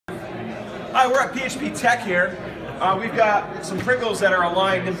Hi, we're at PHP Tech here. We've got some Pringles that are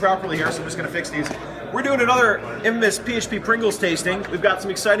aligned improperly here, so I'm just going to fix these. We're doing another infamous PHP Pringles tasting. We've got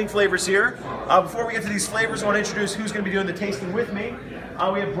some exciting flavors here. Before we get to these flavors, I want to introduce who's going to be doing the tasting with me.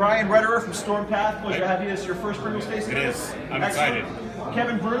 We have Brian Rederer from Stormpath. Pleasure to have you as your first Pringles tasting. It is. I'm excited.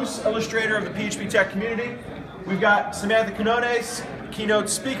 Kevin Bruce, illustrator of the PHP Tech community. We've got Samantha Canones, keynote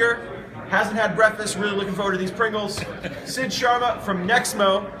speaker. Hasn't had breakfast, really looking forward to these Pringles. Sid Sharma from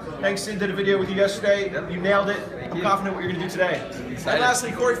Nexmo. Thanks, Sid, did a video with you yesterday. You nailed it. I'm confident what you're going to do today. And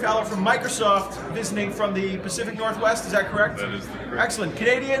lastly, Corey Fowler from Microsoft, visiting from the Pacific Northwest. Is that correct? That is correct. Excellent.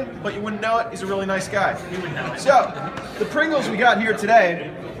 Canadian, but you wouldn't know it. He's a really nice guy. So, the Pringles we got here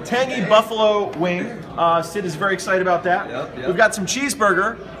today, Tangy Buffalo Wing. Sid is very excited about that. Yep. We've got some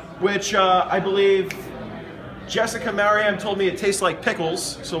cheeseburger, which I believe Jessica Mariam told me it tastes like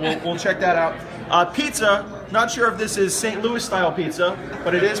pickles, so we'll check that out. Pizza, not sure if this is St. Louis style pizza,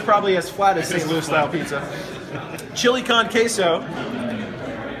 but it is probably as flat as St. Louis style pizza. Chili con queso.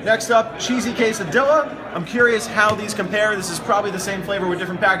 Next up, cheesy quesadilla. I'm curious how these compare. This is probably the same flavor with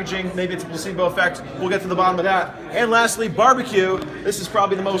different packaging. Maybe it's a placebo effect. We'll get to the bottom of that. And lastly, barbecue. This is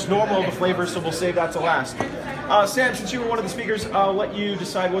probably the most normal of the flavors, so we'll save that to last. Sam, since you were one of the speakers, I'll let you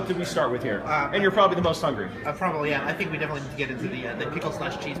decide what did we start with here. And you're probably the most hungry. Probably, yeah. I think we definitely need to get into the pickle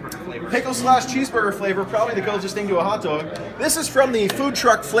slash cheeseburger flavor. Pickle slash cheeseburger flavor, probably the closest thing to a hot dog. This is from the Food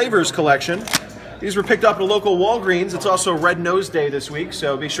Truck Flavors collection. These were picked up at a local Walgreens. It's also Red Nose Day this week,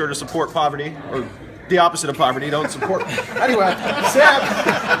 so be sure to support poverty, or the opposite of poverty, don't support. Anyway, Sam,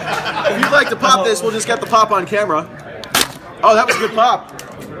 if you'd like to pop this, we'll just get the pop on camera. Oh, that was a good pop.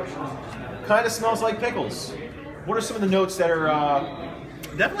 Kind of smells like pickles. What are some of the notes that are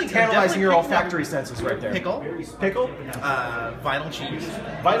definitely tantalizing your olfactory senses right there? Pickle. Pickle? Vinyl cheese.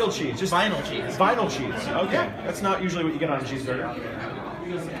 Vinyl cheese. Just vinyl cheese. Vinyl cheese. Okay. Yeah. That's not usually what you get on a cheeseburger.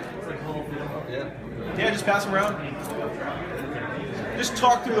 Yeah, just pass them around. Just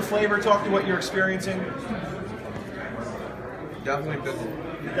talk through the flavor, talk through what you're experiencing. Definitely pickle.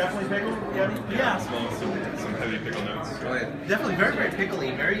 Definitely pickle? Yeah. Some heavy pickle notes. Oh, yeah. Definitely very, very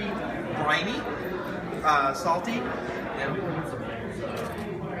pickly. Very briny. Salty. Yeah.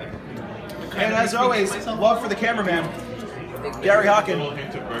 And as always, love for the cameraman, Gary Hawken. A little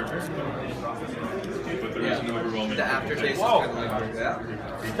hint of burger, but there is an overwhelming. The aftertaste is Whoa. kind of like,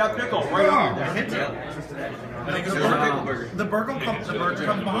 yeah. That pickle right on there. I think it's a pickle burger. The burger comes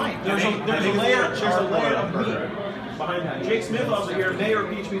behind. There's a layer of meat behind that. Jake Smith also here, mayor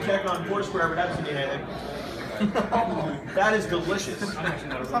of PHP Tech on Foursquare, but hasn't seen anything. That is delicious. It's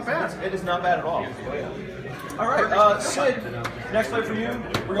not bad. It is not bad at all. All right, Sid, next flavor for you.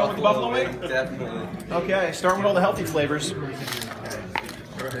 We're going with the buffalo wing? Definitely. Okay, starting with all the healthy flavors.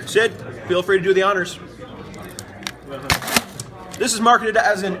 Sid, feel free to do the honors. This is marketed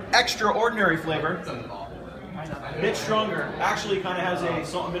as an extraordinary flavor. A bit stronger. Actually kind of has a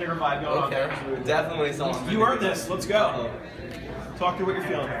salt and vinegar vibe going on there. Definitely something. You earned this. Let's go. Talk through what you're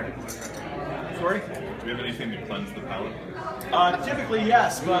feeling there. Sorry? Do we have anything to cleanse the palate? Typically,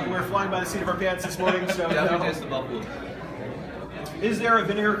 yes, but we're flying by the seat of our pants this morning, so Definitely taste the buffalo. Is there a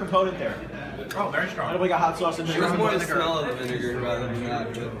vinegar component there? Oh, very I strong. know we got hot sauce and It vinegar. was more the smell of the vinegar rather than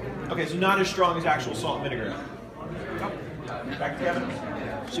that. But Okay, so not as strong as actual salt and vinegar. Back to Kevin.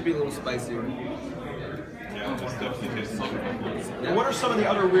 should be a little spicier. Yeah, it just definitely tastes like buffalo. Well, what are some of the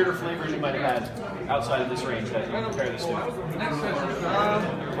other weirder flavors you might have had outside of this range that you compare this to?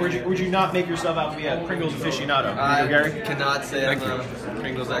 Or would you not make yourself out to be a Pringles aficionado? I Gary? cannot say I'm a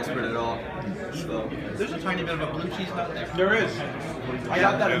Pringles expert at all. So. There's a tiny bit of a blue cheese note there. There is. I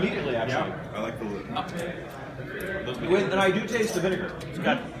got that immediately, actually. I like the lid. And I do taste the vinegar. It's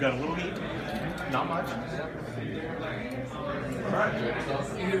got a little heat, not much.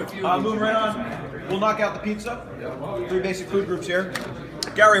 Moving right on. We'll knock out the pizza. 3 basic food groups here.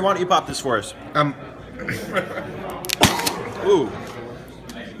 Gary, why don't you pop this for us? Ooh.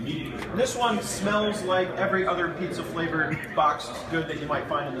 This one smells like every other pizza flavored boxed good that you might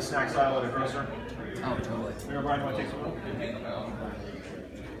find in the snacks aisle at a grocer. Oh, totally. Here, Brian, you want to take some?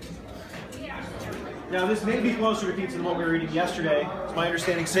 Now, this may be closer to pizza than what we were eating yesterday. It's my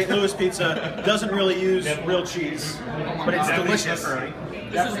understanding St. Louis pizza doesn't really use real cheese, but it's delicious.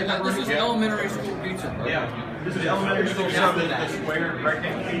 This is elementary school pizza. Yeah, this is elementary school square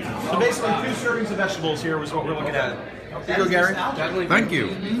rectangle pizza. So basically, 2 servings of vegetables here was what we're looking at. Here you go, Gary. Thank you.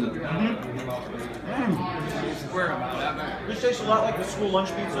 This tastes a lot like the school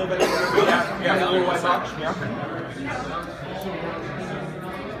lunch pizza, but yeah, the little white box. Yeah.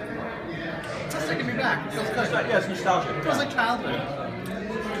 It's taking me back. It feels good. Yeah, it's nostalgic. It feels like childhood.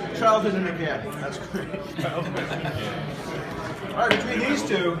 Childhood in a can. That's great. All right, between these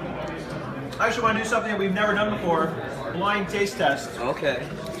two, I actually want to do something that we've never done before. Blind taste test. Okay.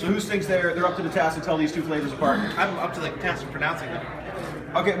 So who thinks they're up to the task to tell these two flavors apart? I'm up to the task of pronouncing them.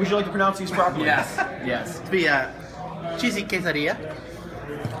 Okay, would you like to pronounce these properly? Yes. Yes. To be cheesy quesadilla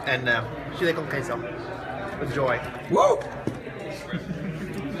and chile con queso. Enjoy. Whoa!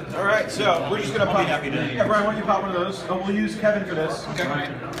 All right, so we're just gonna pop. Yeah, Brian, why don't you pop one of those? Oh, we'll use Kevin for this. Okay.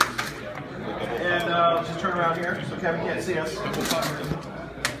 And let's just turn around here so Kevin can't see us.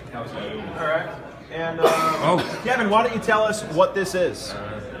 All right. And Kevin, why don't you tell us what this is?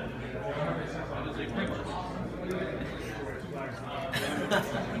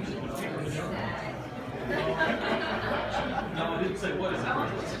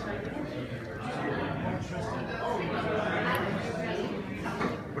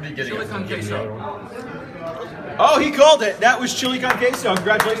 What are you getting? Chili con queso. Oh, he called it. That was chili con queso.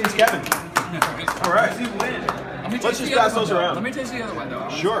 Congratulations, Kevin. All right. Let's just pass those around. Let me taste the other one, though.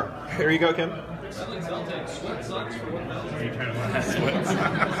 Sure. Here you go, Kim.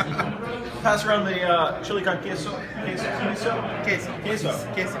 Pass around the chili con queso. Queso.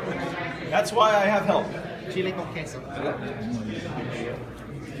 That's why I have help. Chile con queso.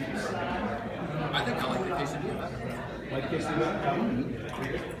 I think I like the quesadilla better. Like quesadilla?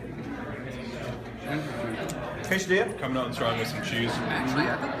 Quesadilla? Coming out strong with some cheese. Actually, I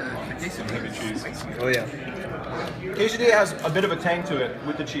think the quesadilla Heavy cheese. Oh yeah. Quesadilla has a bit of a tang to it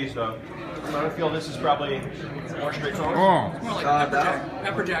with the cheese, though. I feel this is probably more straightforward. Oh, More like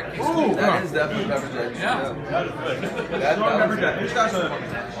pepper jack quesadilla. That is definitely pepper jack. Yeah. That is good. That Pepper was jack. This has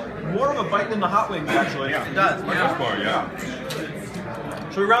more of a bite than the hot wings, actually. Yeah. It does. This bar, yeah.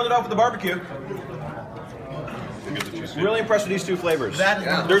 Should we round it off with the barbecue? Get the cheese. Really impressed with these two flavors. That is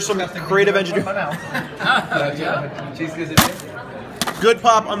one of There's the some disgusting creative things I've engineering. ever put in my mouth. Cheese quesadilla. Good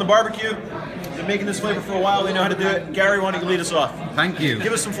pop on the barbecue. Been making this flavor for a while. They know how to do it. Gary, why don't you lead us off? thank you.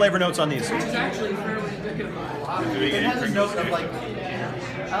 Give us some flavor notes on these. Which is actually fairly indicative of a lot of It has a note of like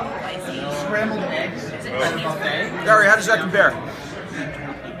scrambled eggs at a buffet. Gary, how does that compare?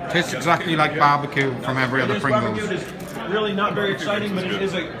 Tastes exactly like barbecue from every other This barbecue Pringles. is really not very exciting, but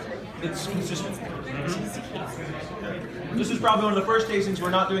it's consistent. This is probably one of the first tastings we're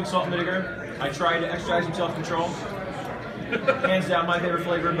not doing salt and vinegar. I try to exercise some self-control. Hands down, my favorite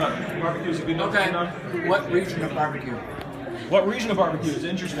flavor, but barbecue is a good note. Okay. You know? What region of barbecue? What region of barbecue is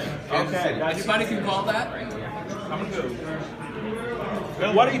interesting? Okay, that's, Anybody can call that?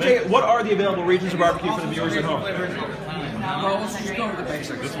 why don't you take? What are the available regions of barbecue for the viewers at home? Well, let's just go with the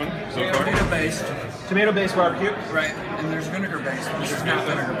basics. This one so far. Tomato based, Tomato-based barbecue. right? And there's vinegar based. This is not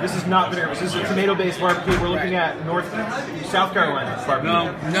vinegar. This is not vinegar. This is a tomato-based barbecue. We're looking at South Carolina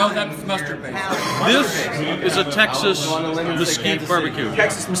barbecue. No, that's mustard based. This is a Texas mesquite barbecue.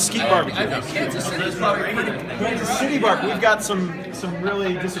 Texas mesquite I barbecue. think Kansas City is probably pretty. Kansas City barbecue. We've got some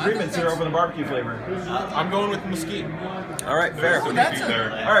really disagreements here over the barbecue flavor. I'm going with mesquite. All right, fair. That's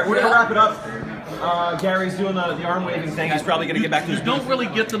There. All right, we're gonna wrap it up. Gary's doing the arm waving thing. He's probably gonna get back to his You don't really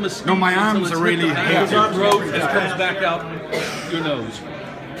get the mesquite. No, my until arms it's are hit really the heavy. his arm throat and comes back out your nose.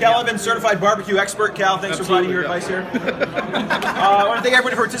 Cal Evans, certified barbecue expert. Cal, thanks for providing your advice here. I want to thank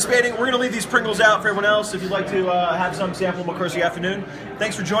everybody for participating. We're going to leave these Pringles out for everyone else if you'd like to have some sample them across the afternoon.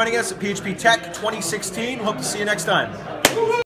 Thanks for joining us at PHP Tech 2016. Hope to see you next time.